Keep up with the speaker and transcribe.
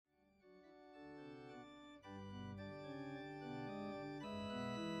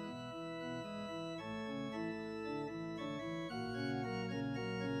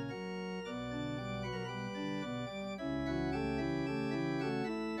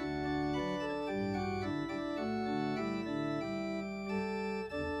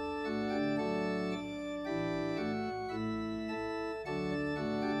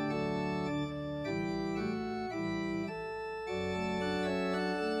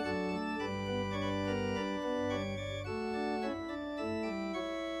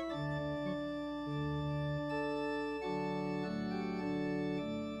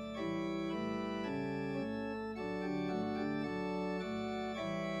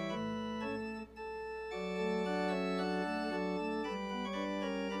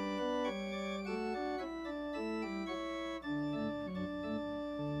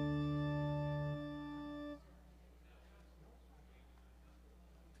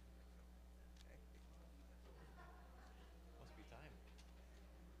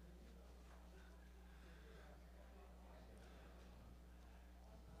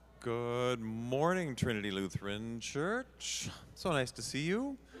Good morning, Trinity Lutheran Church. So nice to see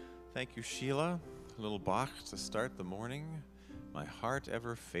you. Thank you, Sheila. A little Bach to start the morning. My heart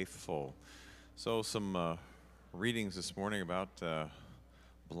ever faithful. So some readings this morning about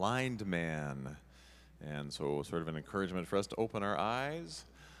blind man. And so sort of an encouragement for us to open our eyes.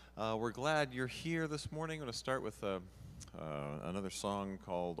 We're glad you're here this morning. I'm going to start with another song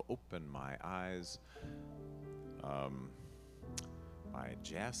called Open My Eyes. By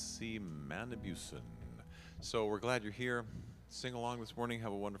Jassy Manabusen. So we're glad you're here. Sing along this morning.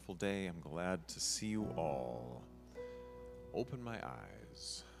 Have a wonderful day. I'm glad to see you all. Open my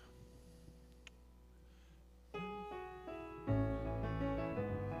eyes.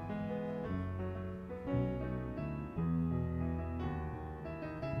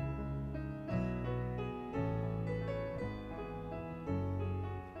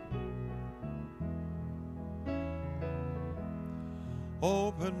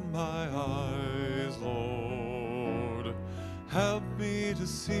 Open my eyes, Lord, help me to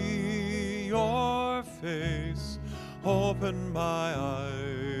see your face. Open my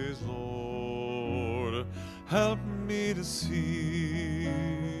eyes, Lord, help me to see.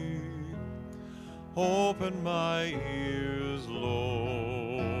 Open my ears,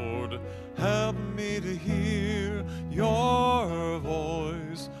 Lord, help me to hear your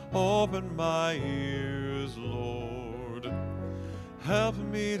voice. Open my ears, Lord, help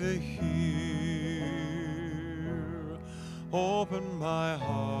me to hear. Open my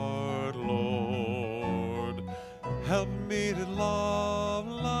heart, Lord. Help me to love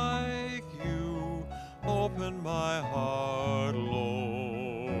like you. Open my heart,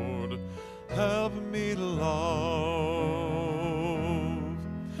 Lord. Help me to love.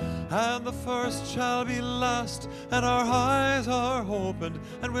 And the first shall be last, and our eyes are opened,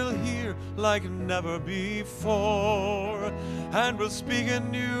 and we'll hear like never before. And we'll speak in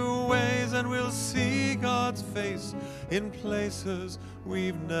new ways, and we'll see God's face in places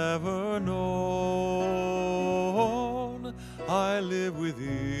we've never known. I live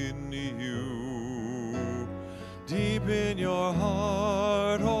within you, deep in your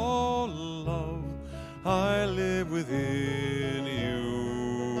heart, oh love. I live within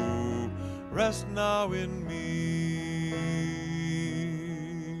you, rest now in me.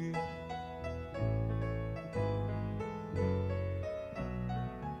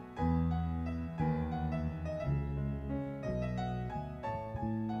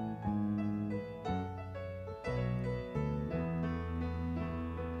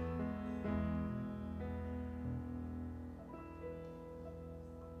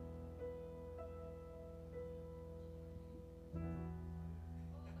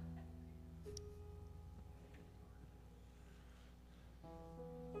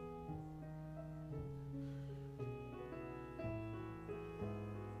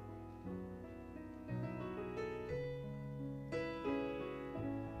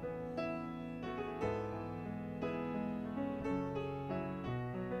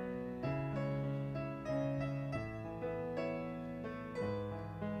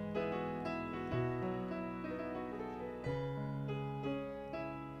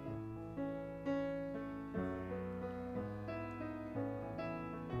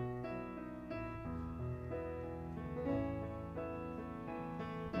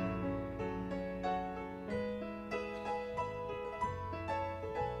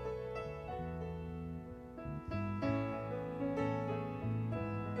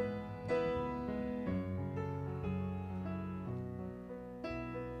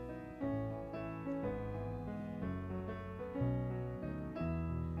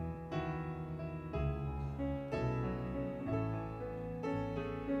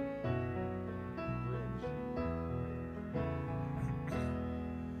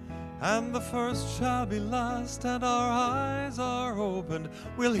 And the first shall be last, and our eyes are opened.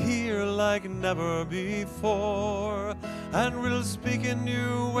 We'll hear like never before. And we'll speak in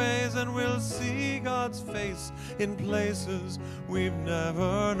new ways, and we'll see God's face in places we've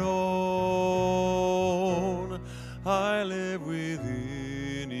never known. I live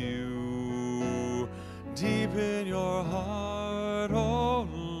within you, deep in your heart, oh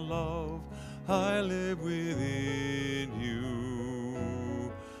love. I live within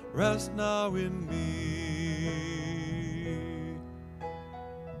you, rest now in me.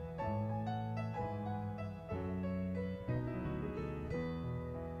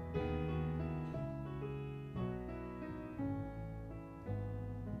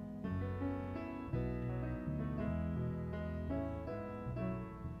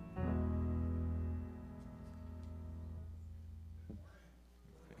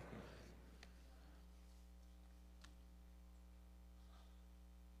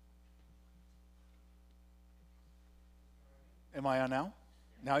 Am I on now?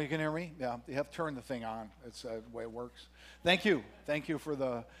 Now you can hear me? Yeah, you have to turn the thing on. It's the way it works. Thank you. Thank you for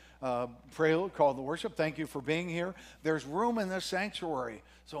the prelude called the worship. Thank you for being here. There's room in this sanctuary.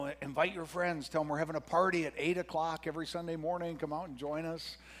 So invite your friends. Tell them we're having a party at 8 o'clock every Sunday morning. Come out and join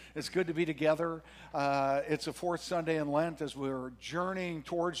us. It's good to be together. It's the fourth Sunday in Lent as we're journeying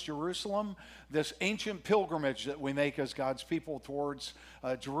towards Jerusalem, this ancient pilgrimage that we make as God's people towards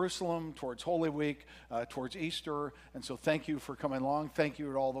Jerusalem, towards Holy Week, towards Easter. And so thank you for coming along. Thank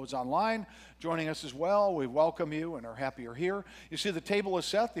you to all those online joining us as well. We welcome you and are happy you're here. You see the table is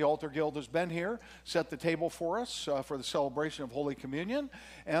set. The Altar Guild has been here, set the table for us for the celebration of Holy Communion.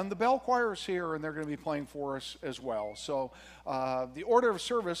 And the bell choir is here, and they're going to be playing for us as well. So the order of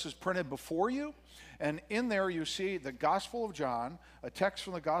service is printed before you. And in there you see the Gospel of John, a text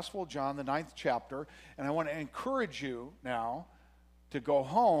from the Gospel of John, the 9th chapter. And I want to encourage you now to go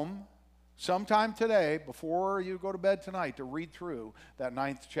home sometime today, before you go to bed tonight, to read through that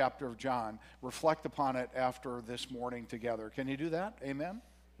 9th chapter of John. Reflect upon it after this morning together. Can you do that? Amen?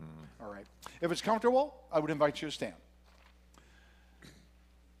 All right. If it's comfortable, I would invite you to stand.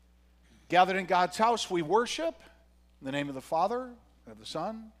 Gathered in God's house, we worship in the name of the Father, and of the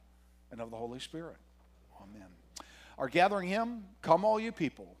Son, and of the Holy Spirit. Amen. Our gathering hymn, Come All You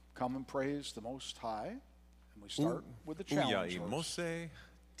People, Come and Praise the Most High. And we start with the challenge verse. Mose,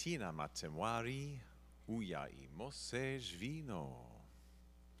 tina matemwari, uya mose jvino.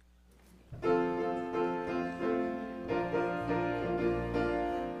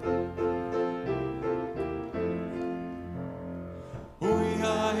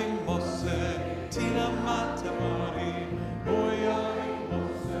 Uya mose, tina matemwari, uya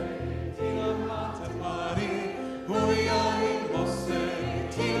mose, tina matemwari, uya mose,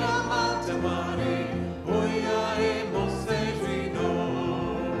 tina matemwari, uya mose jvino.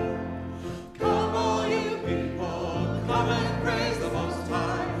 Come all you people, come and praise the Most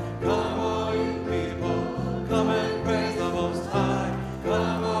High. Come all you people, come and praise the Most High.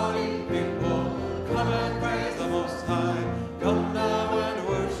 Come all you people, come and praise the Most High. Come now and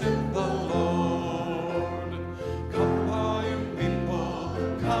worship the Lord. Come all you people,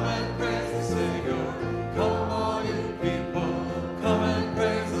 come and praise the Savior. Come all you people, come and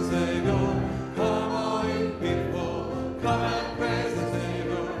praise the Savior. Come all you people, come and praise the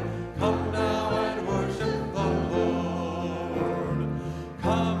Savior. Come now and worship the Lord.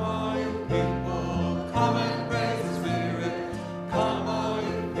 Come all you people, come and praise the Spirit. Come all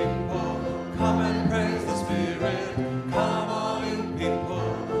you people, come and praise the Spirit. Come all you people,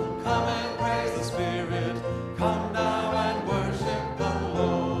 come and praise the Spirit. Come now and worship the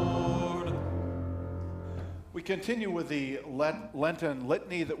Lord. We continue with the Lenten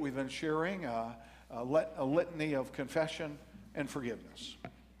litany that we've been sharing, a litany of confession and forgiveness.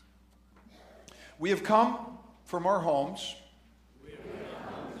 We have come from our homes.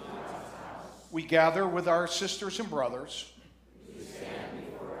 We gather with our sisters and brothers.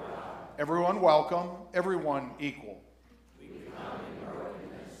 Everyone welcome, everyone equal.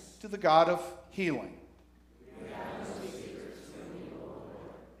 To the God of healing.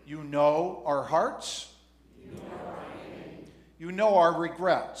 You know our hearts. You know our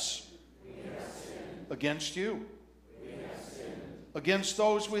regrets. Against you. Against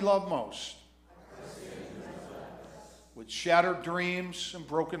those we love most. With shattered dreams and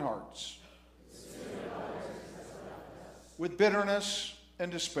broken hearts. With bitterness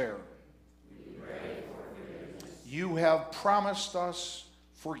and despair. You have promised us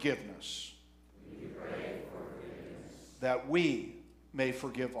forgiveness. That we may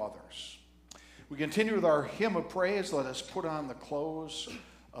forgive others. We continue with our hymn of praise. Let us put on the clothes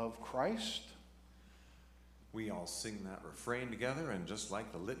of Christ. We all sing that refrain together, and just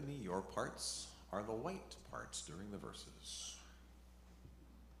like the litany, your parts are the white parts during the verses.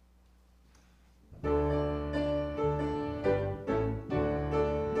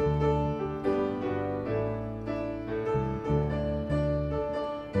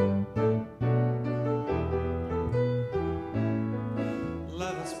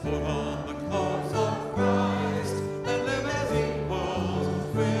 Let us put on the clothes of Christ and live as equals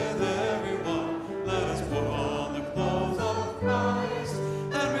with everyone. Let us put on the clothes of Christ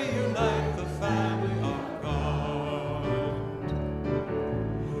and reunite the family of God.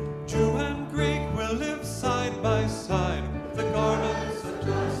 Jew and Greek will live side by side with the garments of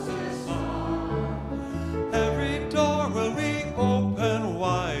justice on. Every door will be open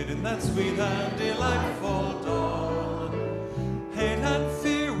wide in that sweet and delightful dawn. Hate and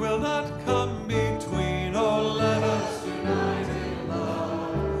fear will not come between. Oh, let us unite in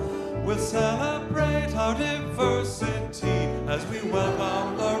love. We'll celebrate our diversity as we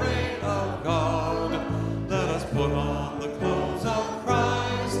welcome the reign of God. Let us put on the clothes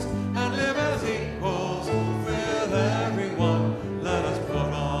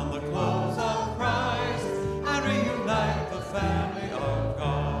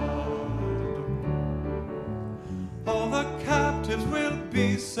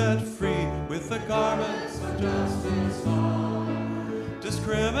be set free with the garments of justice on.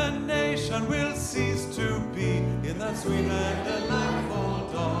 Discrimination will cease to be in that sweet and delightful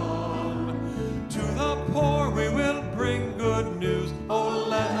dawn. To the poor we will bring good news. Oh,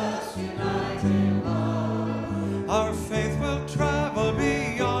 let us unite in love. Our faith will travel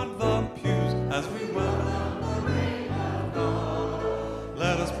beyond the pews as we welcome the reign of God.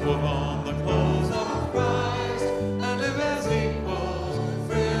 Let us put on the clothes of Christ and live as equals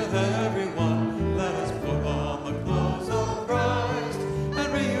with everyone. Let us put on the clothes of Christ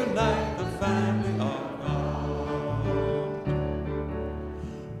and reunite the family of God.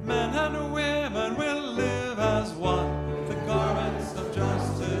 Men and women will live as one with the garments of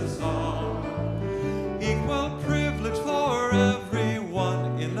justice on. Equal privilege for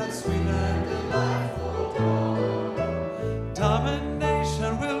everyone in that sweet and delightful dawn.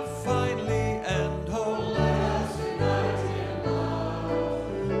 Domination will finally end. Oh, let us unite in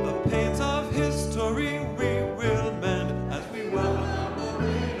love. The pains of history we will mend as we welcome the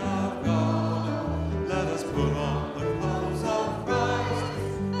reign of God. Let us put on the clothes of Christ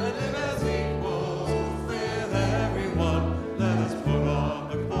and live as equals with everyone. Let us put on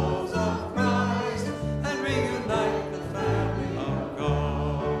the clothes of Christ and reunite the family of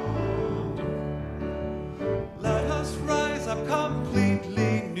God. Let us rise up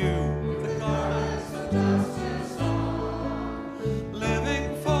completely new, the garments of justice on.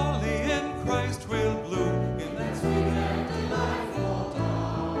 Living fully in Christ will bloom in that sweet and delightful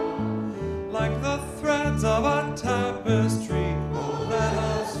dawn. Like the threads of a tapestry, oh, let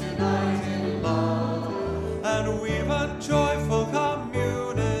us unite in love and weave a joyful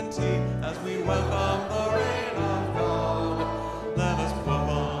community as we welcome the reign of God. Let us put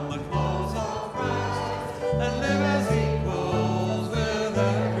on the clothes of Christ and live as equals with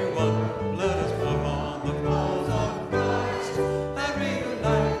everyone. Let us put on the clothes of Christ and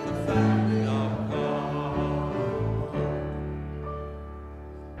reunite the family of God.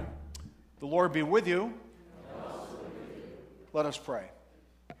 The Lord be with you. Let us pray.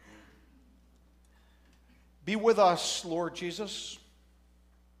 Be with us, Lord Jesus.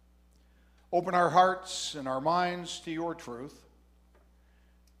 Open our hearts and our minds to your truth.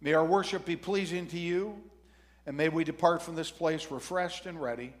 May our worship be pleasing to you, and may we depart from this place refreshed and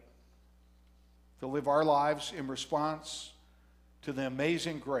ready to live our lives in response to the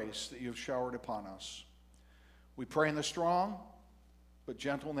amazing grace that you've showered upon us. We pray in the strong but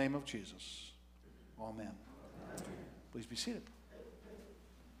gentle name of Jesus. Amen. Please be seated.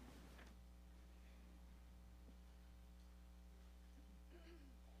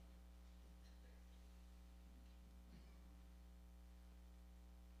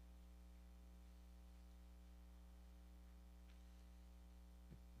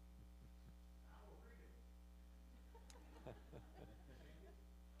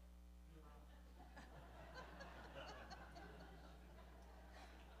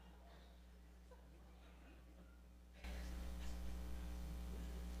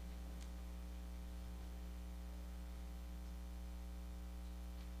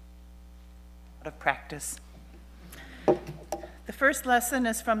 Of practice. The first lesson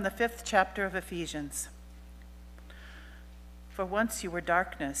is from the 5th chapter of Ephesians. For once you were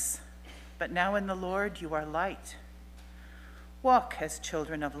darkness, but now in the Lord you are light. Walk as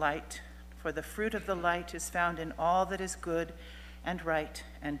children of light, for the fruit of the light is found in all that is good and right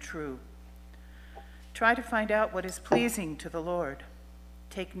and true. Try to find out what is pleasing to the Lord.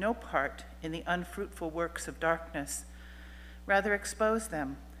 Take no part in the unfruitful works of darkness. Rather expose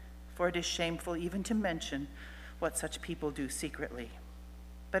them, for it is shameful even to mention what such people do secretly.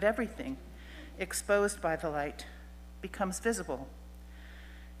 But everything exposed by the light becomes visible.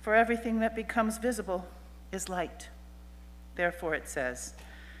 For everything that becomes visible is light. Therefore it says,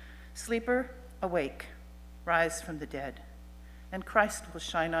 "Sleeper, awake, rise from the dead, and Christ will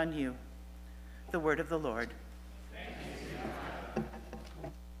shine on you." The word of the Lord.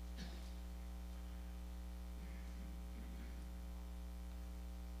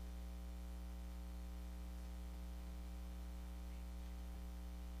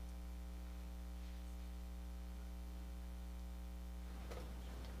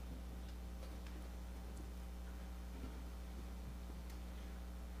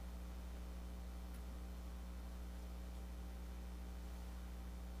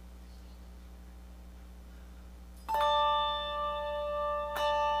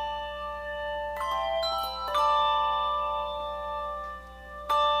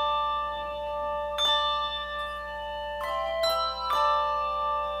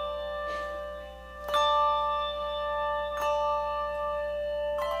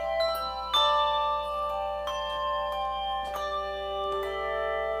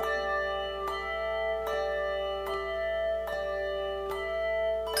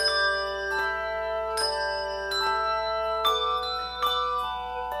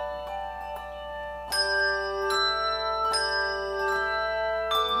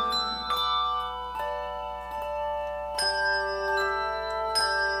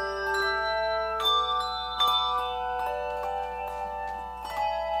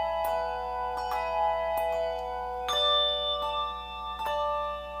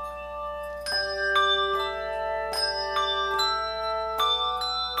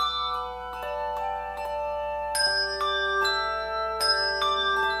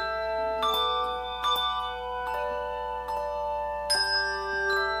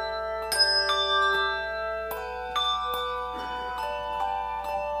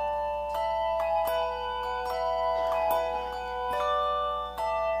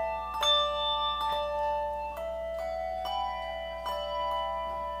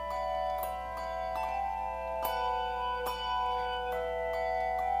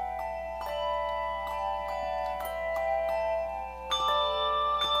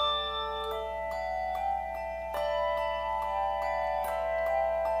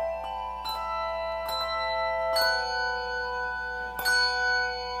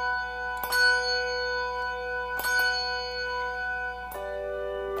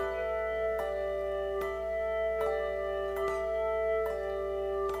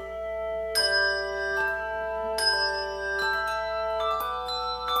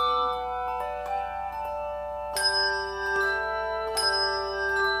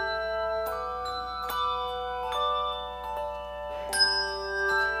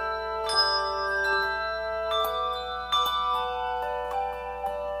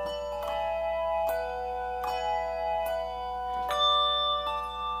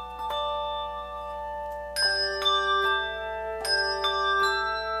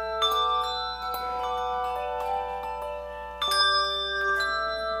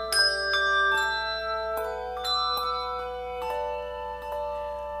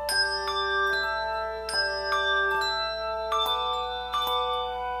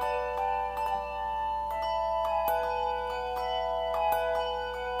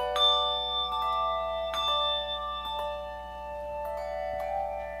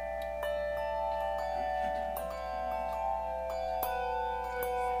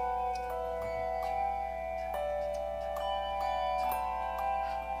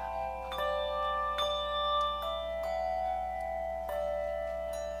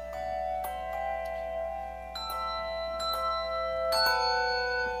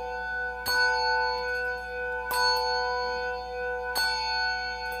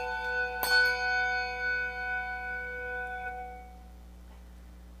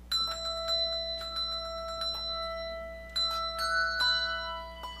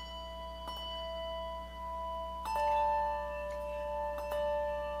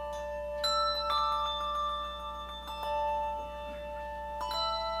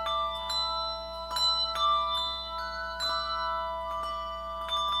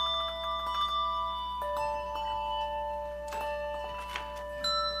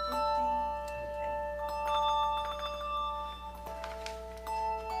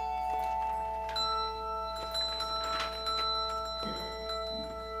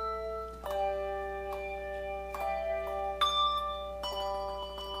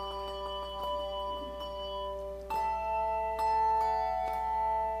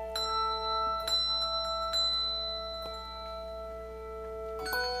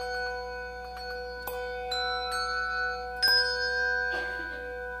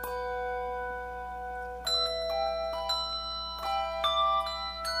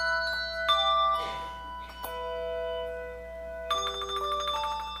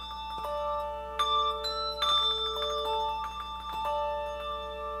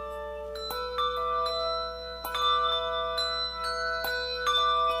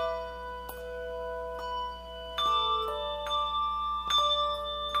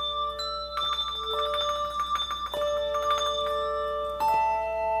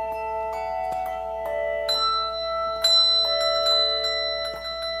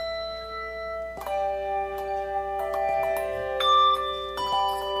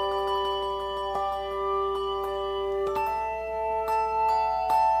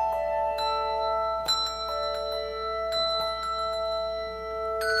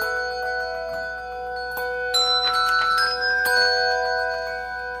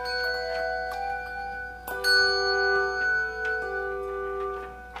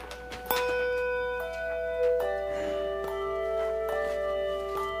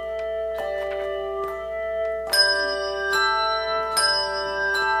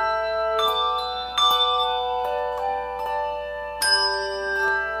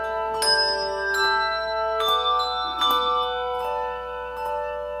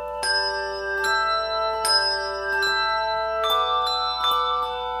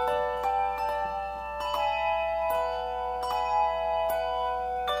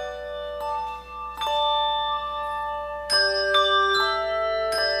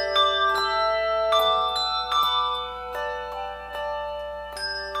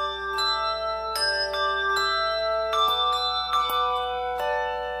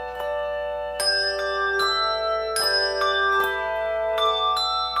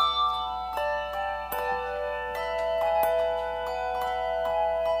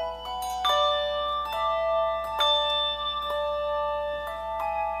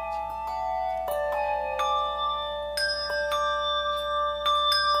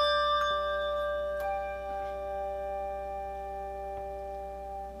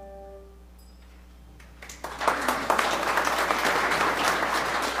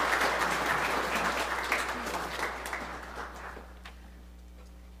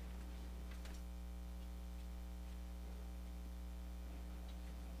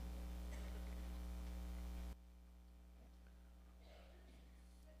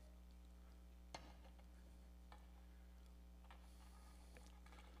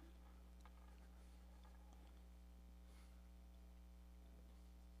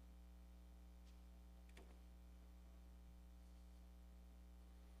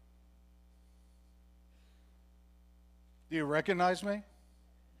 Do you recognize me?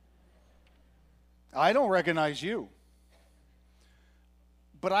 I don't recognize you.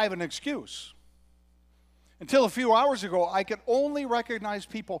 But I have an excuse. Until a few hours ago, I could only recognize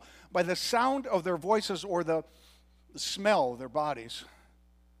people by the sound of their voices or the smell of their bodies.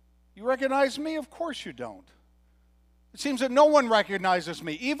 You recognize me? Of course you don't. It seems that no one recognizes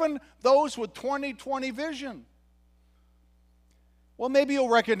me, even those with 20/20 vision. Well, maybe you'll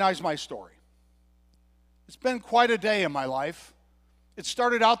recognize my story. It's been quite a day in my life. It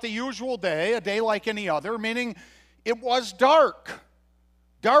started out the usual day, a day like any other, meaning it was dark.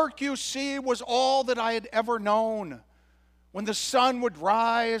 Dark, you see, was all that I had ever known. When the sun would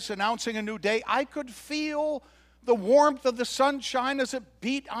rise, announcing a new day, I could feel the warmth of the sunshine as it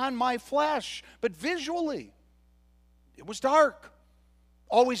beat on my flesh. But visually, it was dark,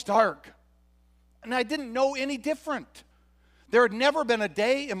 always dark. And I didn't know any different. There had never been a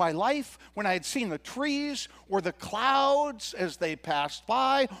day in my life when I had seen the trees or the clouds as they passed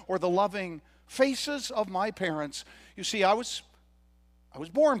by or the loving faces of my parents. You see, I was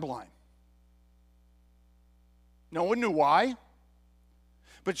born blind. No one knew why.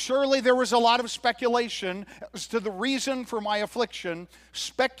 But surely there was a lot of speculation as to the reason for my affliction,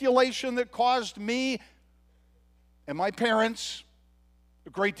 speculation that caused me and my parents a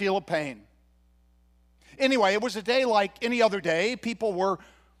great deal of pain. Anyway, it was a day like any other day. People were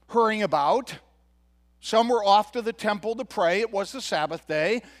hurrying about. Some were off to the temple to pray. It was the Sabbath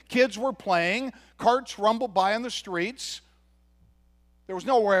day. Kids were playing. Carts rumbled by on the streets. There was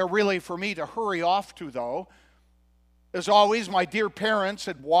nowhere really for me to hurry off to, though. As always, my dear parents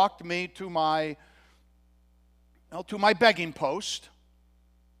had walked me to my begging post.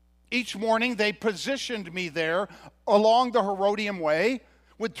 Each morning, they positioned me there along the Herodian way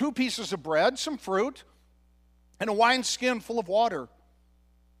with 2 pieces of bread, some fruit, and a wineskin full of water.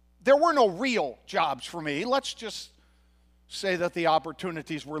 There were no real jobs for me. Let's just say that the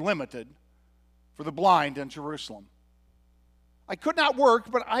opportunities were limited for the blind in Jerusalem. I could not work,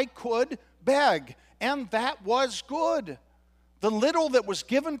 but I could beg, and that was good. The little that was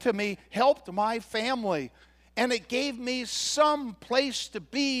given to me helped my family, and it gave me some place to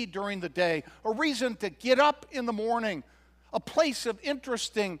be during the day, a reason to get up in the morning, a place of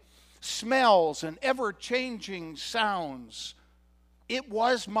interesting smells and ever-changing sounds. It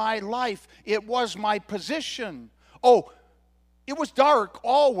was my life. It was my position. Oh, it was dark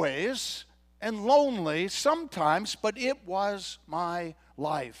always and lonely sometimes, but it was my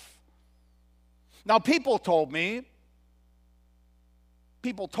life. Now, people told me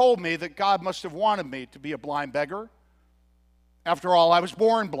that God must have wanted me to be a blind beggar. After all, I was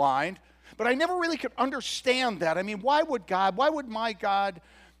born blind, but I never really could understand that. I mean, why would my God?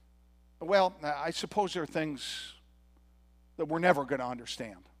 Well, I suppose there are things that we're never going to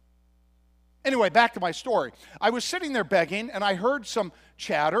understand. Anyway, back to my story. I was sitting there begging, and I heard some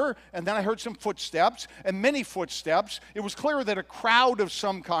chatter, and then I heard some footsteps, and many footsteps. It was clear that a crowd of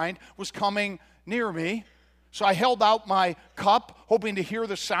some kind was coming near me. So I held out my cup, hoping to hear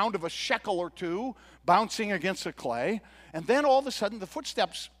the sound of a shekel or 2 bouncing against the clay. And then all of a sudden, the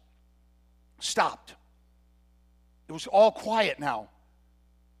footsteps stopped. It was all quiet now.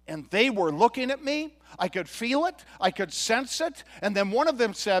 And they were looking at me. I could feel it. I could sense it. And then one of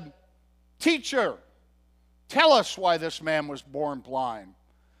them said, "Teacher, tell us why this man was born blind.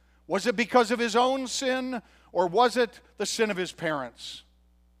 Was it because of his own sin, or was it the sin of his parents?"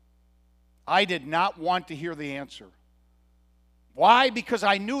 I did not want to hear the answer. Why? Because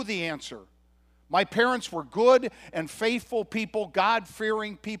I knew the answer. My parents were good and faithful people,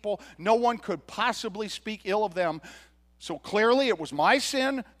 God-fearing people. No one could possibly speak ill of them. So clearly it was my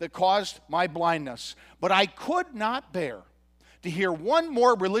sin that caused my blindness. But I could not bear to hear one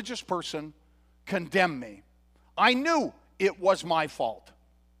more religious person condemn me. I knew it was my fault.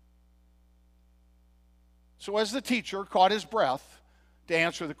 So as the teacher caught his breath to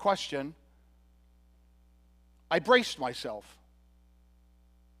answer the question, I braced myself.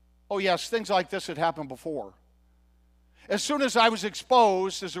 Oh yes, things like this had happened before. As soon as I was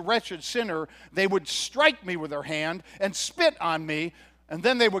exposed as a wretched sinner, they would strike me with their hand and spit on me, and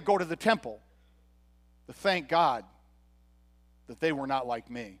then they would go to the temple to thank God that they were not like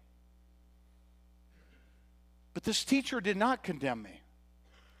me. But this teacher did not condemn me.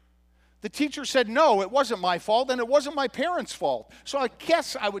 The teacher said, no, it wasn't my fault, and it wasn't my parents' fault. So I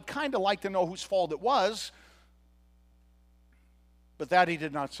guess I would kind of like to know whose fault it was. But that he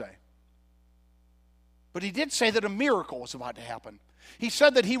did not say. But he did say that a miracle was about to happen. He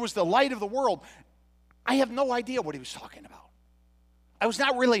said that he was the light of the world. I have no idea what he was talking about. I was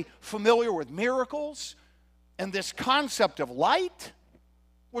not really familiar with miracles, and this concept of light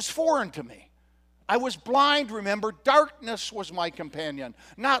was foreign to me. I was blind, remember? Darkness was my companion,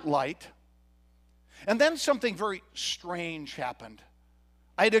 not light. And then something very strange happened.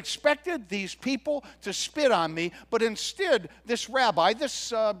 I had expected these people to spit on me, but instead, this rabbi,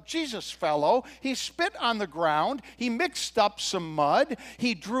 this Jesus fellow, he spit on the ground, he mixed up some mud,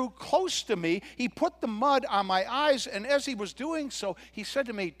 he drew close to me, he put the mud on my eyes, and as he was doing so, he said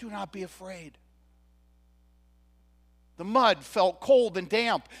to me, "Do not be afraid." The mud felt cold and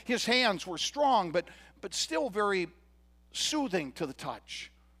damp. His hands were strong, but still very soothing to the touch.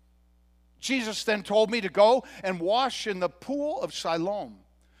 Jesus then told me to go and wash in the pool of Siloam.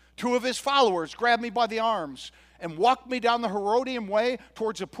 Two of his followers grabbed me by the arms and walked me down the Herodian way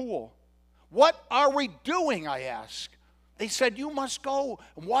towards the pool. "What are we doing?" I asked. They said, "You must go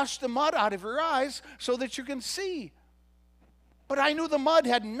and wash the mud out of your eyes so that you can see." But I knew the mud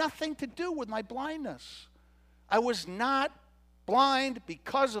had nothing to do with my blindness. I was not blind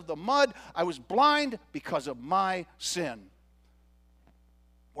because of the mud. I was blind because of my sin.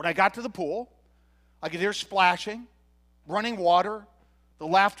 When I got to the pool, I could hear splashing, running water, the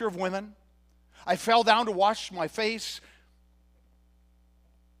laughter of women. I fell down to wash my face,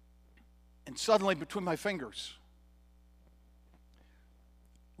 and suddenly between my fingers,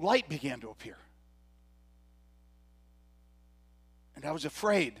 light began to appear. And I was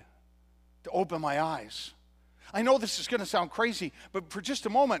afraid to open my eyes. I know this is going to sound crazy, but for just a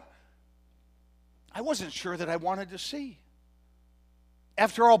moment, I wasn't sure that I wanted to see.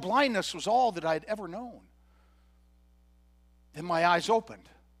 After all, blindness was all that I'd ever known. Then my eyes opened,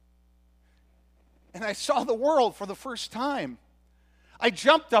 and I saw the world for the first time. I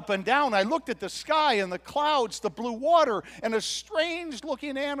jumped up and down. I looked at the sky and the clouds, the blue water, and a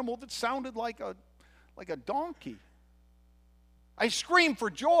strange-looking animal that sounded like a donkey. I screamed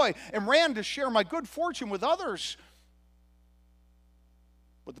for joy and ran to share my good fortune with others.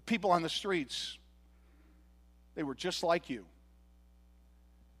 But the people on the streets, they were just like you.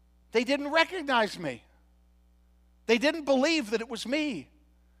 They didn't recognize me. They didn't believe that it was me.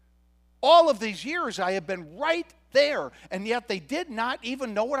 All of these years I have been right there, and yet they did not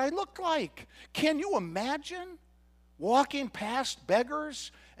even know what I looked like. Can you imagine walking past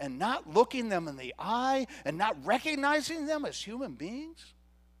beggars and not looking them in the eye and not recognizing them as human beings?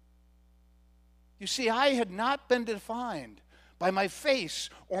 You see, I had not been defined by my face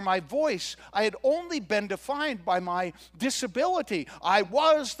or my voice. I had only been defined by my disability. I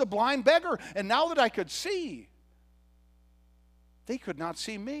was the blind beggar, and now that I could see, they could not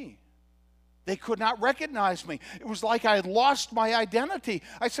see me. They could not recognize me. It was like I had lost my identity.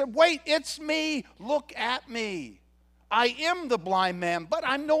 I said, "Wait, it's me. Look at me. I am the blind man, but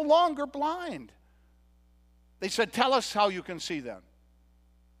I'm no longer blind." They said, "Tell us how you can see then."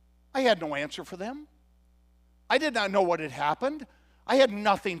 I had no answer for them. I did not know what had happened. I had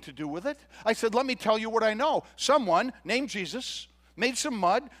nothing to do with it. I said, "Let me tell you what I know. Someone named Jesus made some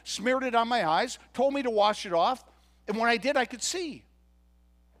mud, smeared it on my eyes, told me to wash it off, and when I did, I could see."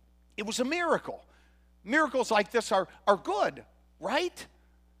 It was a miracle. Miracles like this are good, right?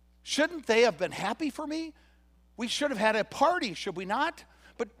 Shouldn't they have been happy for me? We should have had a party, should we not?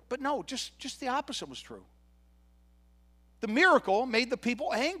 But no, just the opposite was true. The miracle made the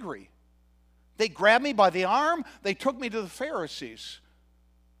people angry. They grabbed me by the arm. They took me to the Pharisees.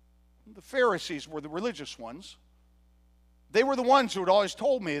 The Pharisees were the religious ones. They were the ones who had always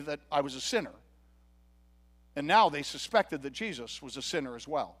told me that I was a sinner. And now they suspected that Jesus was a sinner as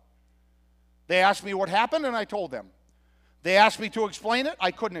well. They asked me what happened, and I told them. They asked me to explain it.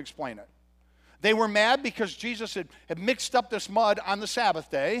 I couldn't explain it. They were mad because Jesus had mixed up this mud on the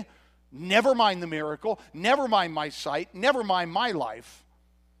Sabbath day. Never mind the miracle. Never mind my sight. Never mind my life.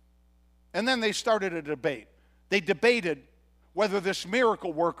 And then they started a debate. They debated whether this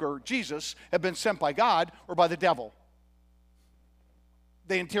miracle worker, Jesus, had been sent by God or by the devil.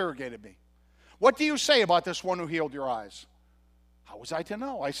 They interrogated me. "What do you say about this one who healed your eyes?" How was I to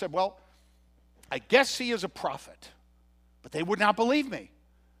know? I said, "Well, I guess he is a prophet." But they would not believe me.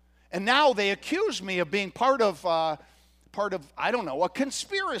 And now they accuse me of being part of, I don't know, a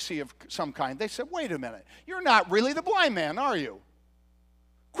conspiracy of some kind. They said, "Wait a minute. You're not really the blind man, are you?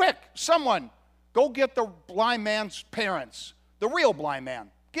 Quick, someone, go get the blind man's parents, the real blind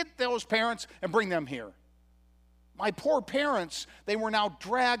man. Get those parents and bring them here." My poor parents, they were now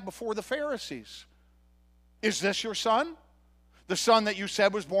dragged before the Pharisees. "Is this your son? The son that you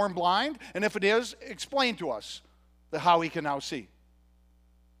said was born blind? And if it is, explain to us how he can now see."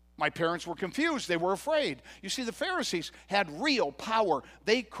 My parents were confused. They were afraid. You see, the Pharisees had real power.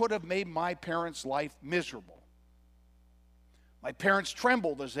 They could have made my parents' life miserable. My parents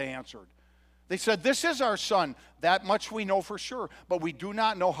trembled as they answered. They said, "This is our son. That much we know for sure. But we do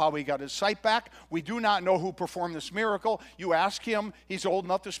not know how he got his sight back. We do not know who performed this miracle. You ask him, he's old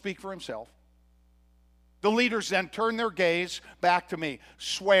enough to speak for himself." The leaders then turned their gaze back to me.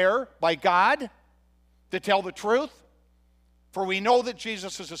 "Swear by God to tell the truth, for we know that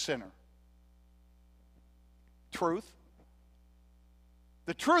Jesus is a sinner." Truth?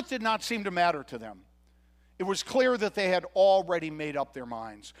 The truth did not seem to matter to them. It was clear that they had already made up their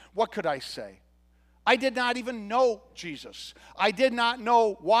minds. What could I say? I did not even know Jesus. I did not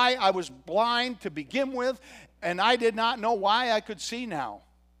know why I was blind to begin with, and I did not know why I could see now.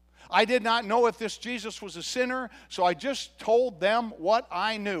 I did not know if this Jesus was a sinner, so I just told them what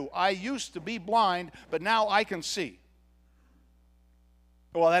I knew. I used to be blind, but now I can see.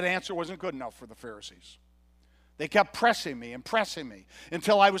 Well, that answer wasn't good enough for the Pharisees. They kept pressing me and pressing me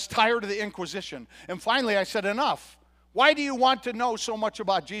until I was tired of the inquisition. And finally I said, "Enough. Why do you want to know so much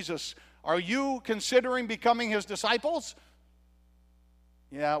about Jesus? Are you considering becoming his disciples?"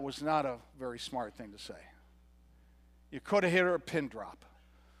 Yeah, it was not a very smart thing to say. You could have hit a pin drop.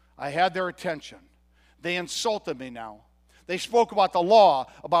 I had their attention. They insulted me now. They spoke about the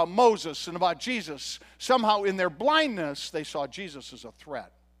law, about Moses, and about Jesus. Somehow in their blindness, they saw Jesus as a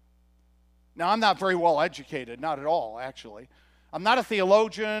threat. Now, I'm not very well educated, not at all, actually. I'm not a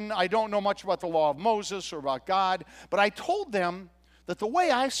theologian. I don't know much about the law of Moses or about God. But I told them that the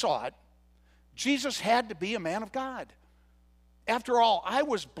way I saw it, Jesus had to be a man of God. After all, I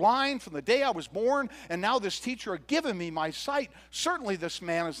was blind from the day I was born, and now this teacher had given me my sight. Certainly this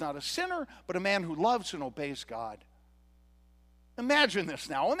man is not a sinner, but a man who loves and obeys God. Imagine this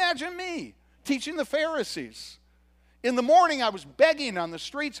now. Imagine me teaching the Pharisees. In the morning, I was begging on the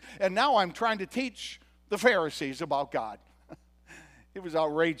streets, and now I'm trying to teach the Pharisees about God. It was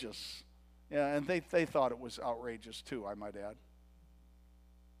outrageous. Yeah, and they thought it was outrageous too, I might add.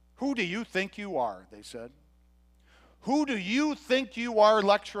 "Who do you think you are?" they said. "Who do you think you are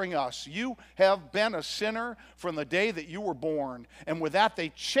lecturing us? You have been a sinner from the day that you were born." And with that, they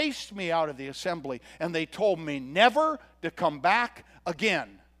chased me out of the assembly, and they told me never to come back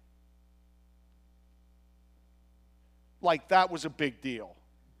again. Like that was a big deal.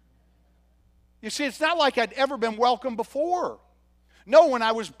 You see, it's not like I'd ever been welcomed before. No, when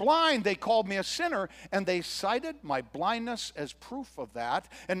I was blind, they called me a sinner, and they cited my blindness as proof of that.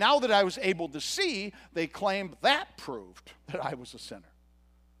 And now that I was able to see, they claimed that proved that I was a sinner.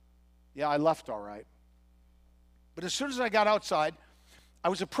 Yeah, I left all right. But as soon as I got outside, I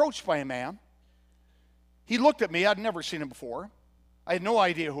was approached by a man. He looked at me. I'd never seen him before. I had no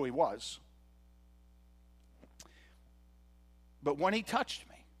idea who he was. But when he touched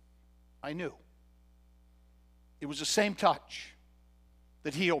me, I knew. It was the same touch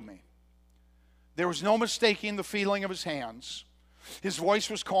that healed me. There was no mistaking the feeling of his hands. His voice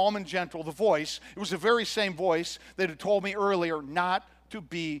was calm and gentle. The voice, it was the very same voice that had told me earlier not to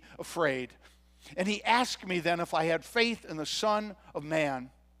be afraid. And he asked me then if I had faith in the Son of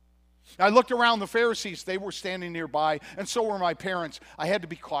Man. I looked around the Pharisees. They were standing nearby, and so were my parents. I had to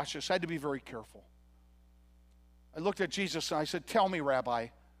be cautious. I had to be very careful. I looked at Jesus and I said, "Tell me, Rabbi,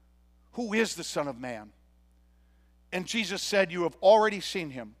 who is the Son of Man?" And Jesus said, "You have already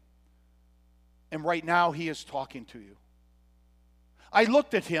seen him, and right now he is talking to you." I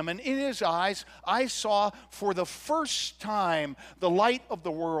looked at him, and in his eyes, I saw for the first time the light of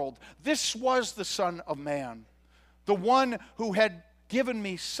the world. This was the Son of Man. The one who had given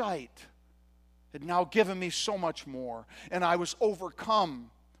me sight had now given me so much more, and I was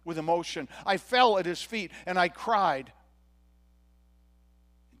overcome with emotion. I fell at his feet and I cried.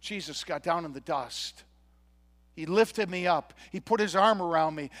 Jesus got down in the dust. He lifted me up. He put his arm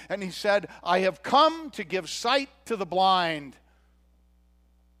around me and he said, "I have come to give sight to the blind."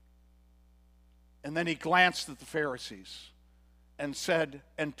 And then he glanced at the Pharisees and said,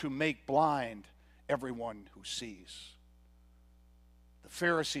 "And to make blind everyone who sees." The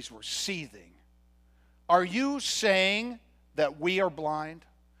Pharisees were seething. "Are you saying that we are blind?"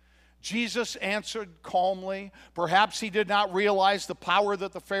 Jesus answered calmly. Perhaps he did not realize the power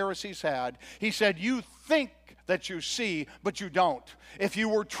that the Pharisees had. He said, "You think that you see, but you don't. If you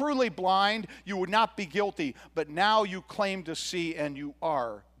were truly blind, you would not be guilty. But now you claim to see, and you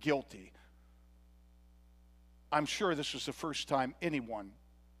are guilty." I'm sure this was the first time anyone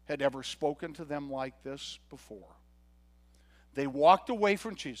had ever spoken to them like this before. They walked away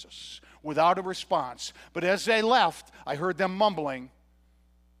from Jesus without a response. But as they left, I heard them mumbling,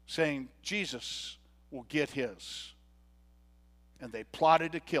 saying, "Jesus will get his." And they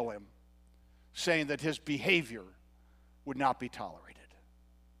plotted to kill him, saying that his behavior would not be tolerated.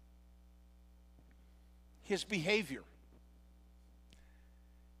 His behavior.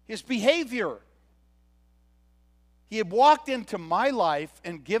 his behavior. He had walked into my life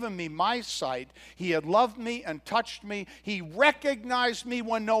and given me my sight. He had loved me and touched me. He recognized me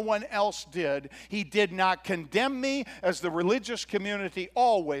when no one else did. He did not condemn me as the religious community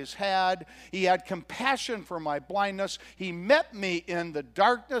always had. He had compassion for my blindness. He met me in the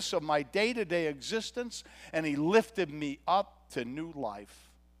darkness of my day-to-day existence, and he lifted me up to new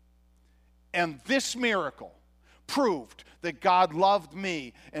life. And this miracle proved that God loved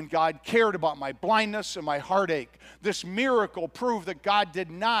me and God cared about my blindness and my heartache. This miracle proved that God did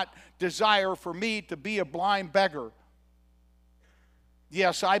not desire for me to be a blind beggar.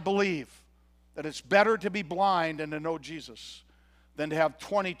 Yes, I believe that it's better to be blind and to know Jesus than to have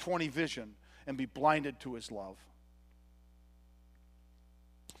 20/20 vision and be blinded to his love.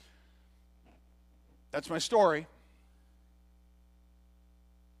 That's my story.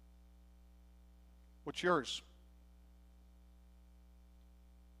 What's yours?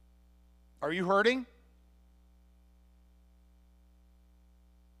 Are you hurting?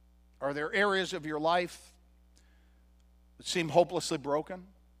 Are there areas of your life that seem hopelessly broken?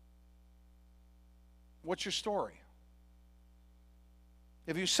 What's your story?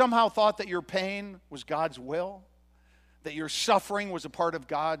 Have you somehow thought that your pain was God's will? That your suffering was a part of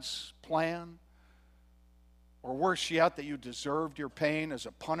God's plan? Or worse yet, that you deserved your pain as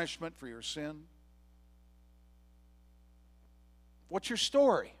a punishment for your sin? What's your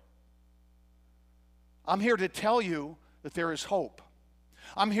story? I'm here to tell you that there is hope.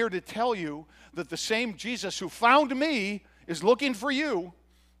 I'm here to tell you that the same Jesus who found me is looking for you,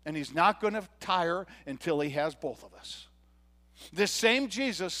 and he's not going to tire until he has both of us. This same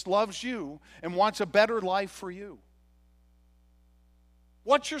Jesus loves you and wants a better life for you.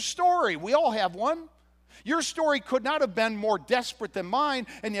 What's your story? We all have one. Your story could not have been more desperate than mine,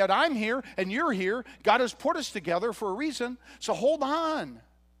 and yet I'm here and you're here. God has put us together for a reason, so hold on.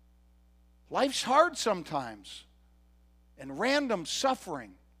 Life's hard sometimes, and random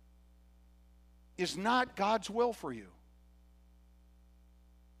suffering is not God's will for you.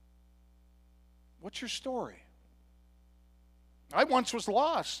 What's your story? I once was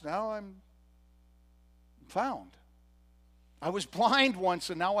lost, now I'm found. I was blind once,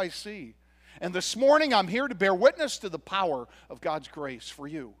 and now I see. And this morning I'm here to bear witness to the power of God's grace for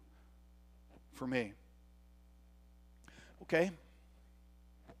you, for me. Okay?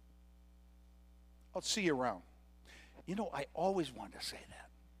 I'll see you around. You know, I always wanted to say that.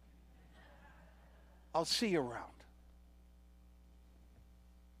 I'll see you around.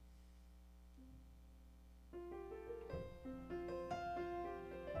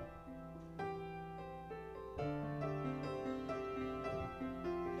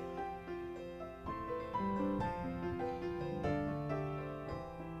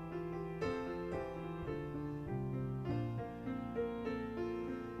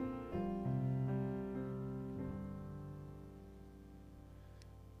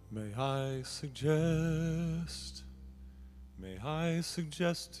 May I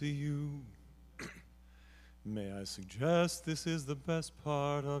suggest to you, may I suggest this is the best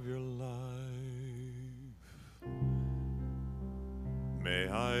part of your life. May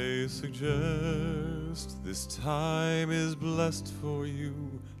I suggest this time is blessed for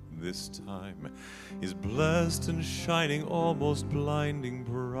you. This time is blessed and shining almost blinding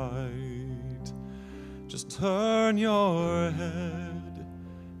bright. Just turn your head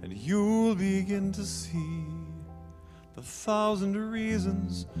and you'll begin to see the 1,000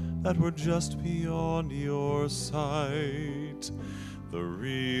 reasons that were just beyond your sight. The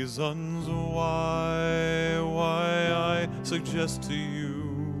reasons why I suggest to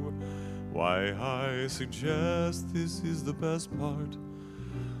you, why I suggest this is the best part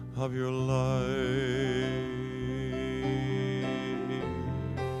of your life.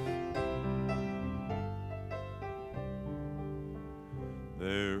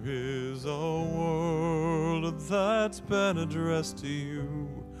 There is a world that's been addressed to you,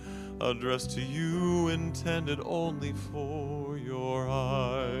 intended only for your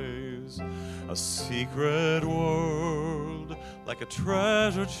eyes. A secret world, like a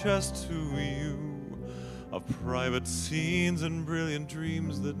treasure chest to you, of private scenes and brilliant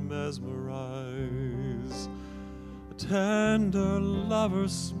dreams that mesmerize. A tender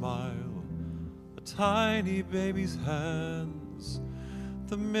lover's smile, a tiny baby's hands,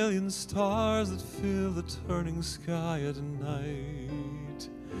 the million stars that fill the turning sky at night.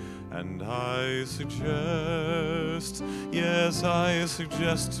 And I suggest, yes, I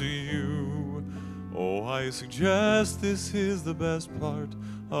suggest to you, oh, I suggest this is the best part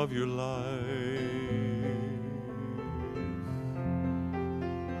of your life.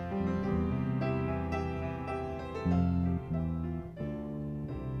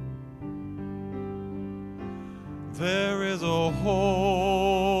 There is a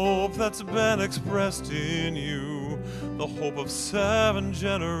hope that's been expressed in you, the hope of 7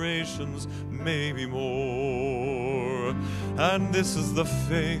 generations, maybe more. And this is the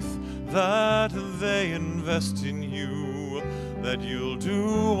faith that they invest in you, that you'll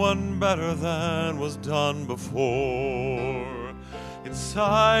do one better than was done before.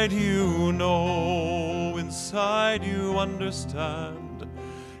 Inside you know, inside you understand,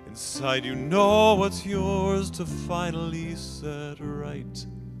 inside you know what's yours to finally set right.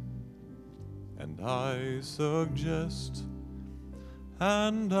 And I suggest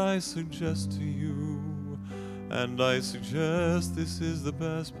to you, and I suggest this is the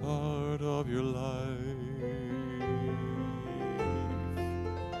best part of your life.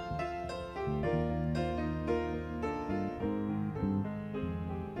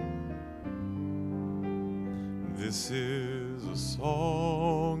 This is a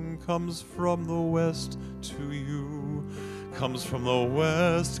song, comes from the west to you, comes from the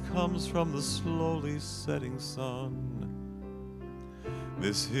west, comes from the slowly setting sun.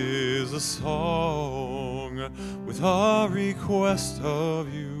 This is a song with a request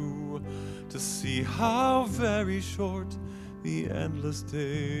of you to see how very short the endless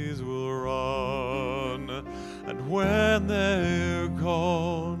days will run. And when they're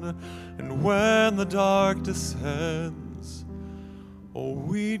gone, and when the dark descends, oh,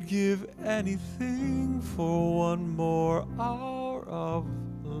 we'd give anything for one more hour of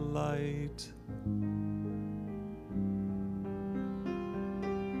light.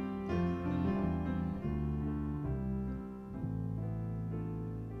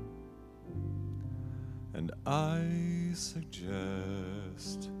 And I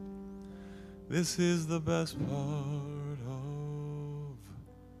suggest this is the best part of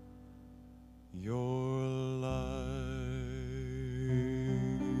your life.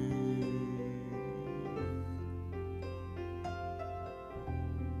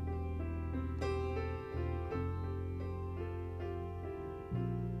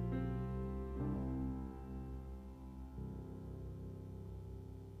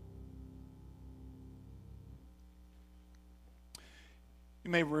 You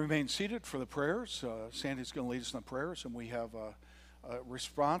may remain seated for the prayers. Sandy's going to lead us in the prayers, and we have a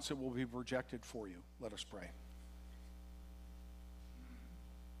response that will be projected for you. Let us pray.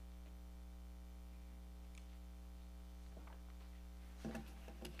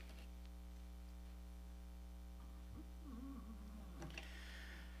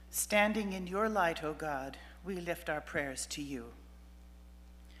 Standing in your light, O God, we lift our prayers to you.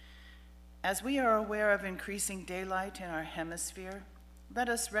 As we are aware of increasing daylight in our hemisphere, let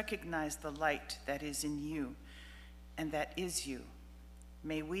us recognize the light that is in you and that is you.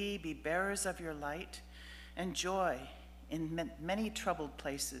 May we be bearers of your light and joy in many troubled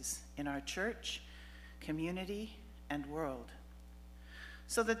places in our church, community, and world,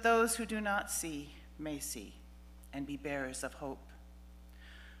 so that those who do not see may see and be bearers of hope.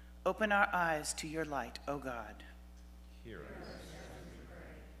 Open our eyes to your light, O God. Hear us.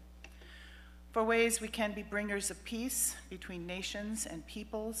 For ways we can be bringers of peace between nations and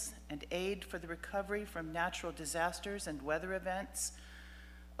peoples and aid for the recovery from natural disasters and weather events,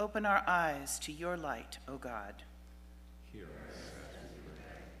 open our eyes to your light, O God. Hear us.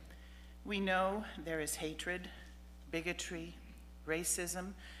 We know there is hatred, bigotry,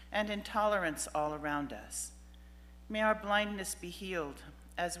 racism, and intolerance all around us. May our blindness be healed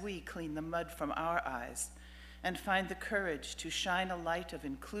as we clean the mud from our eyes and find the courage to shine a light of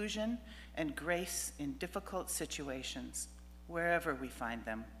inclusion and grace in difficult situations, wherever we find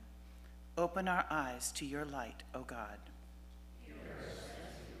them. Open our eyes to your light, O God.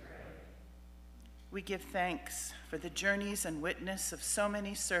 We give thanks for the journeys and witness of so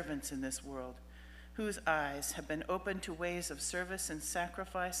many servants in this world, whose eyes have been opened to ways of service and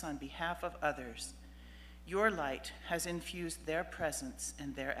sacrifice on behalf of others. Your light has infused their presence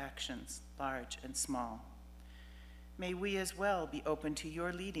and their actions, large and small. May we as well be open to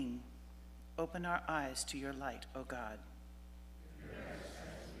your leading. Open our eyes to your light, O God.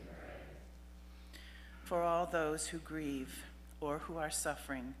 For all those who grieve, or who are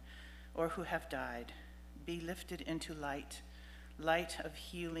suffering, or who have died, be lifted into light, light of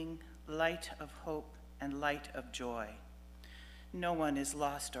healing, light of hope, and light of joy. No one is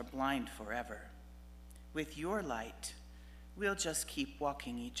lost or blind forever. With your light, we'll just keep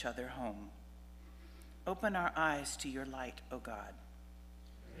walking each other home. Open our eyes to your light, O God.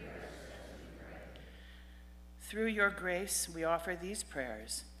 Through your grace, we offer these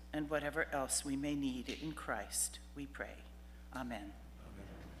prayers and whatever else we may need in Christ, we pray. Amen.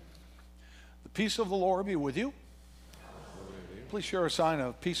 The peace of the Lord be with you. Please share a sign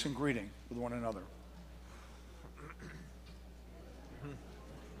of peace and greeting with one another.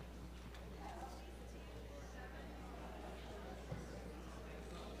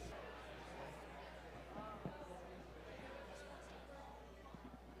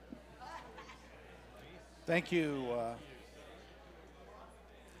 Thank you.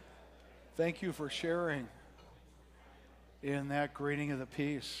 Thank you for sharing in that greeting of the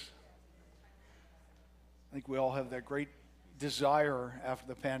peace. I think we all have that great desire after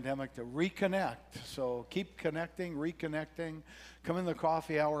the pandemic to reconnect. So keep connecting, reconnecting. Come in the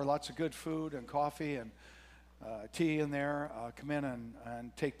coffee hour, lots of good food and coffee and tea in there. Come in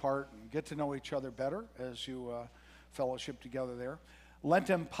and take part and get to know each other better as you fellowship together there.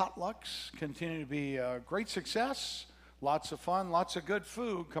 Lenten potlucks continue to be a great success. Lots of fun, lots of good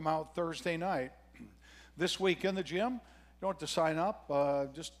food come out Thursday night. This week in the gym, you don't have to sign up.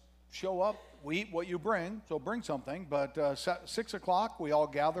 Just show up. We eat what you bring, so bring something. But 6 o'clock, we all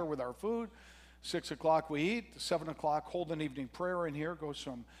gather with our food. 6 o'clock, we eat. 7 o'clock, hold an evening prayer in here. Goes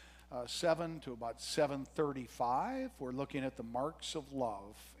from 7 to about 7:35. We're looking at the marks of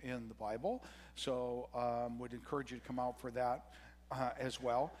love in the Bible. So would encourage you to come out for that as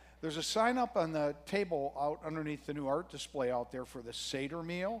well. There's a sign up on the table out underneath the new art display out there for the Seder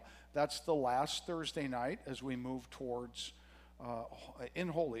meal. That's the last Thursday night as we move towards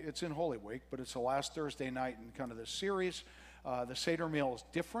it's in Holy Week, but it's the last Thursday night in kind of this series. The Seder meal is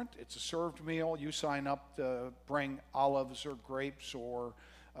different. It's a served meal. You sign up to bring olives or grapes or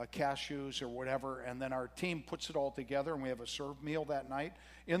cashews or whatever, and then our team puts it all together, and we have a served meal that night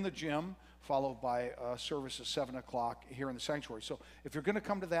in the gym, followed by a service at 7 o'clock here in the sanctuary. So if you're going to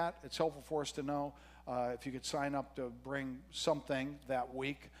come to that, it's helpful for us to know if you could sign up to bring something that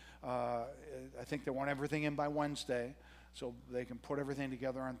week. I think they want everything in by Wednesday, so they can put everything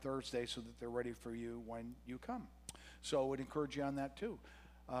together on Thursday so that they're ready for you when you come. So I would encourage you on that too.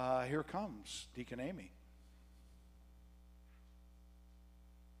 Here comes Deacon Amy.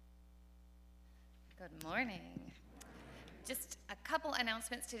 Good morning. Just a couple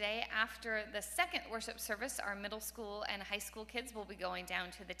announcements today. After the second worship service, our middle school and high school kids will be going down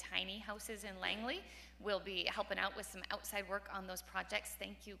to the tiny houses in Langley. We'll be helping out with some outside work on those projects.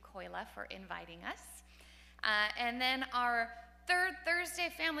 Thank you, Koila, for inviting us. And then our third Thursday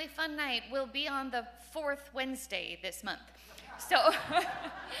Family Fun Night will be on the fourth Wednesday this month. So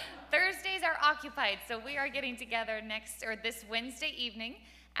Thursdays are occupied, so we are getting together this Wednesday evening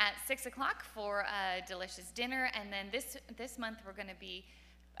at 6 o'clock for a delicious dinner, and then this month we're going to be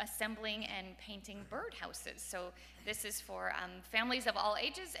assembling and painting birdhouses. So this is for families of all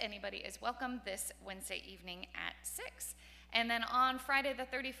ages. Anybody is welcome this Wednesday evening at 6. And then on Friday the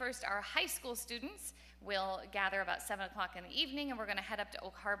 31st, our high school students will gather about 7 o'clock in the evening, and we're going to head up to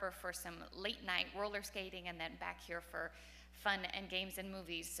Oak Harbor for some late night roller skating, and then back here for fun and games and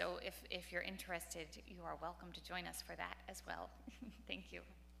movies. So if you're interested, you are welcome to join us for that as well. Thank you.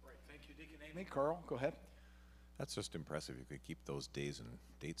 Right, thank you, Deacon Amy. Carl, go ahead. That's just impressive. You could keep those days and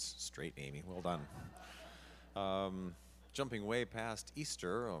dates straight, Amy. Well done. Jumping way past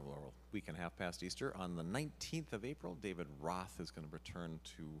Easter, or a week and a half past Easter, on the 19th of April, David Roth is going to return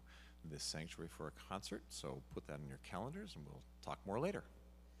to this sanctuary for a concert. So put that in your calendars, and we'll talk more later.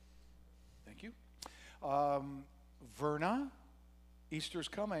 Thank you. Verna, Easter's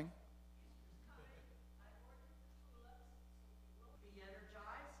coming.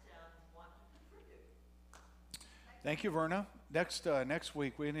 Thank you, Verna. Next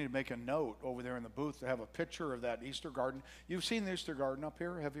week, we need to make a note over there in the booth to have a picture of that Easter garden. You've seen the Easter garden up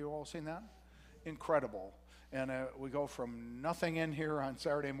here. Have you all seen that? Incredible. And we go from nothing in here on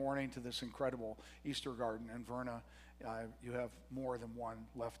Saturday morning to this incredible Easter garden. And Verna, you have more than one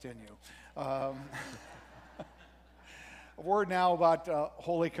left in you. A word now about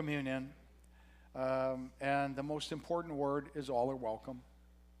Holy Communion. And the most important word is all are welcome.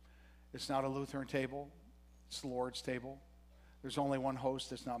 It's not a Lutheran table. It's the Lord's table. There's only one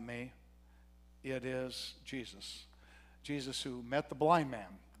host. It's not me. It is Jesus. Jesus who met the blind man.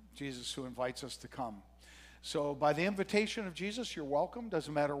 Jesus who invites us to come. So by the invitation of Jesus, you're welcome.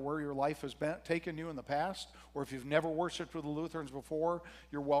 Doesn't matter where your life has taken you in the past, or if you've never worshiped with the Lutherans before,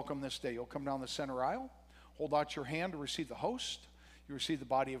 you're welcome this day. You'll come down the center aisle, hold out your hand to receive the host. You receive the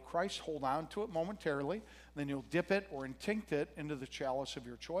body of Christ, hold on to it momentarily, then you'll dip it or intinct it into the chalice of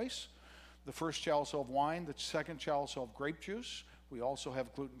your choice. The first chalice of wine, the second chalice of grape juice. We also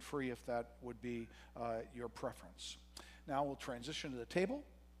have gluten-free if that would be your preference. Now we'll transition to the table.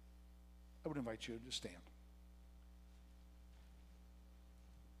 I would invite you to stand.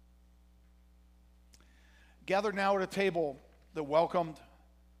 Gathered now at a table that welcomed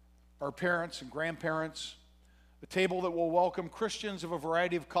our parents and grandparents, a table that will welcome Christians of a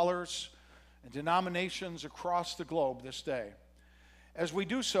variety of colors and denominations across the globe this day. As we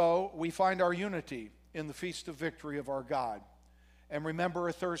do so, we find our unity in the feast of victory of our God. And remember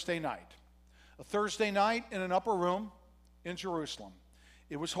a Thursday night in an upper room in Jerusalem.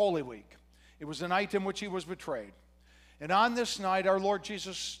 It was Holy Week. It was the night in which he was betrayed. And on this night, our Lord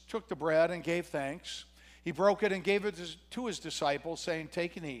Jesus took the bread and gave thanks. He broke it and gave it to his disciples, saying,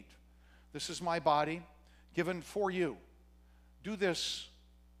 "Take and eat. This is my body, given for you. Do this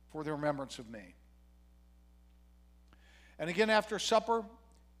for the remembrance of me." And again after supper,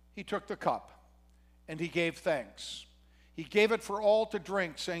 he took the cup, and he gave thanks. He gave it for all to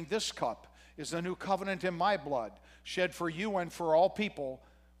drink, saying, "This cup is the new covenant in my blood, shed for you and for all people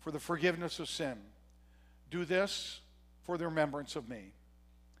for the forgiveness of sin. Do this for the remembrance of me."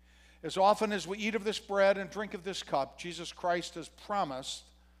 As often as we eat of this bread and drink of this cup, Jesus Christ has promised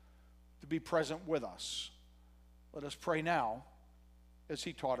to be present with us. Let us pray now as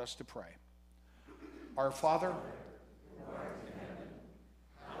he taught us to pray. Our Father, who art in heaven,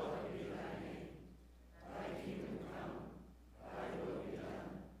 hallowed be thy name. Thy kingdom come, thy will be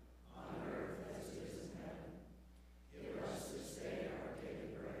done, on earth as it is in heaven. Give us this day our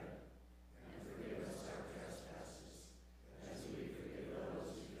daily bread, and forgive us our trespasses, as we forgive those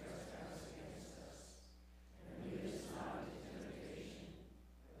who trespass against us. And lead us not into temptation,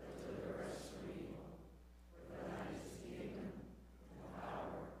 but deliver us from evil. For thine is the kingdom, and the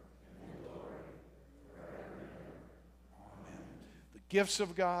power, and the glory, forever and ever. Amen. The gifts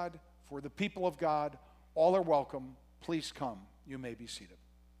of God for the people of God, all are welcome. Please come. You may be seated.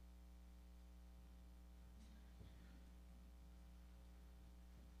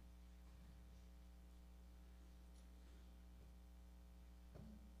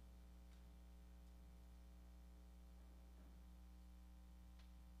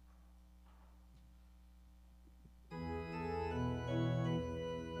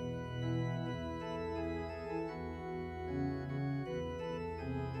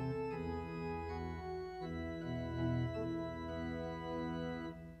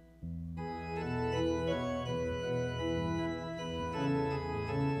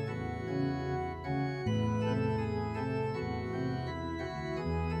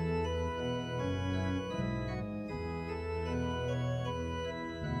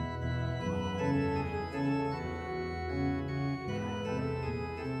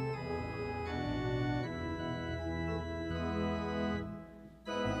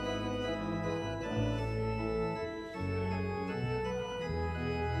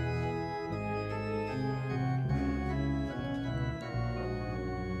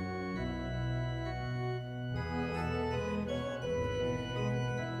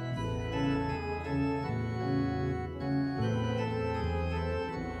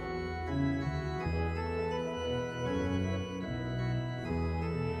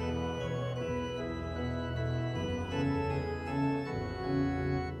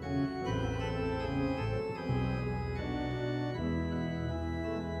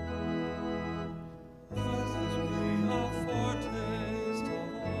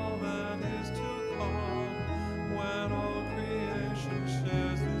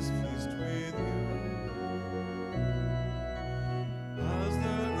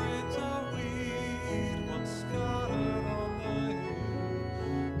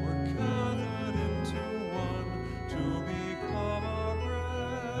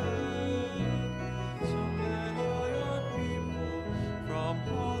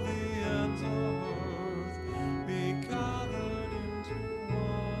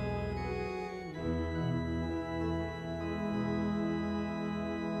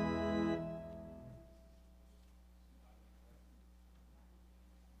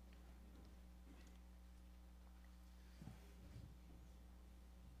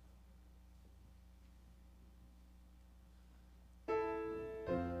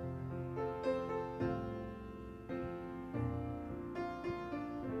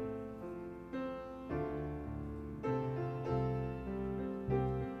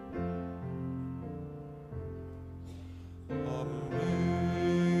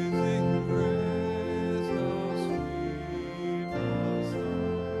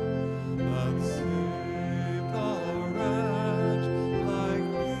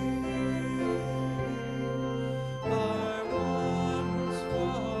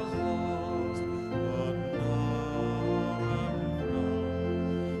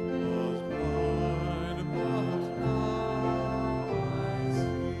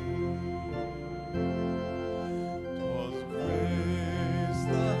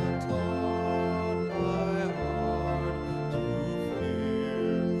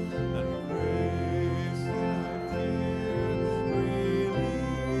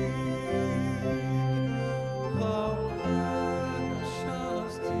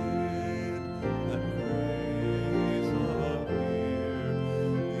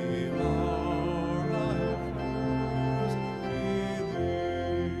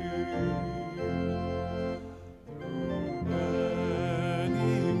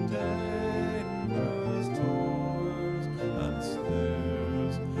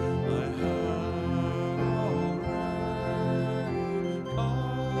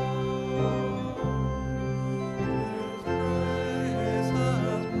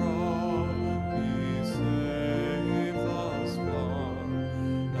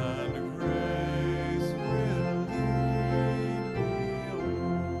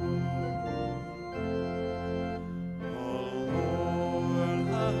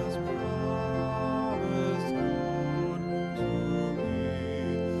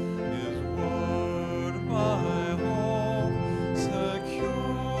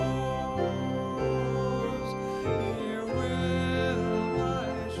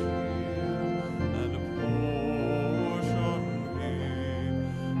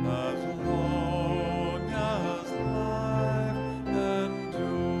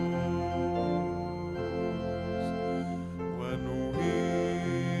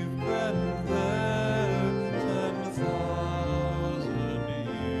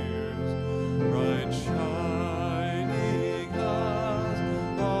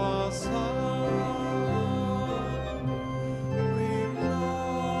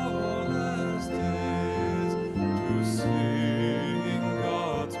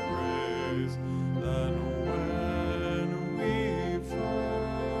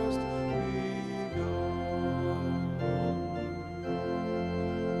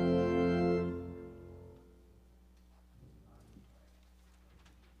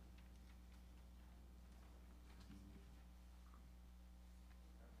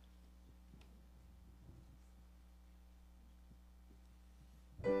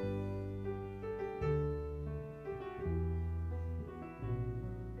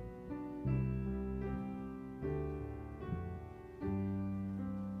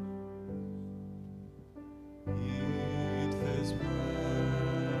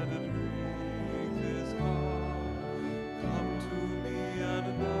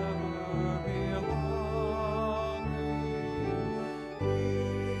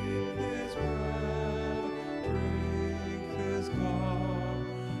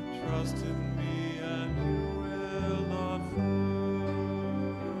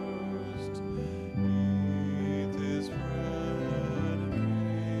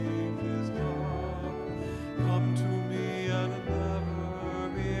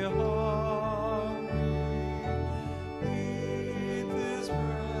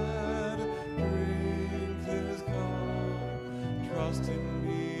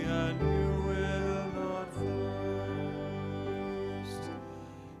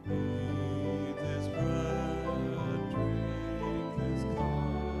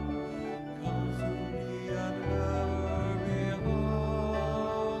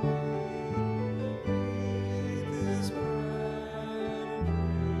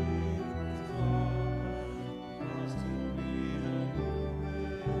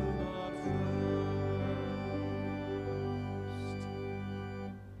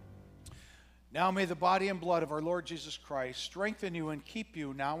 Now may the body and blood of our Lord Jesus Christ strengthen you and keep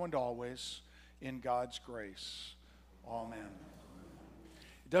you now and always in God's grace. Amen.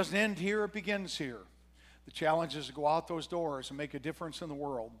 It doesn't end here, it begins here. The challenge is to go out those doors and make a difference in the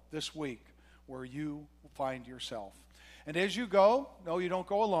world this week where you find yourself. And as you go, no, you don't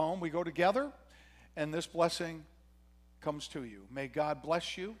go alone. We go together, and this blessing comes to you. May God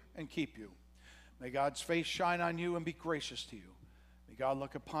bless you and keep you. May God's face shine on you and be gracious to you. May God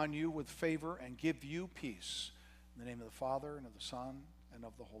look upon you with favor and give you peace. In the name of the Father, and of the Son, and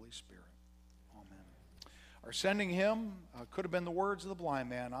of the Holy Spirit. Amen. Our sending hymn could have been the words of the blind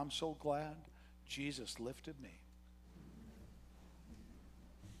man, I'm so glad Jesus lifted me.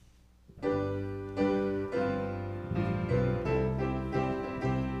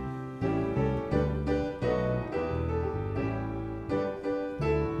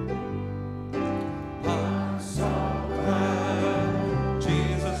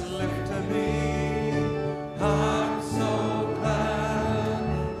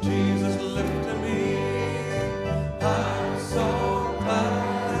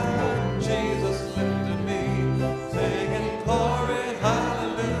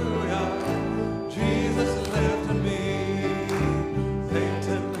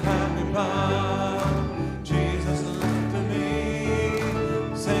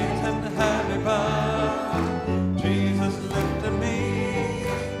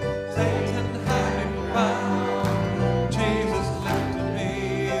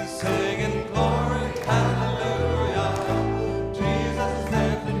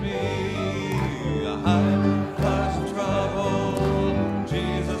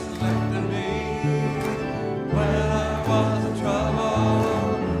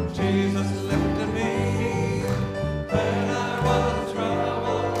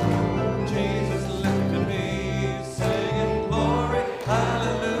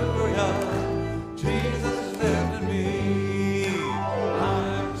 Hallelujah.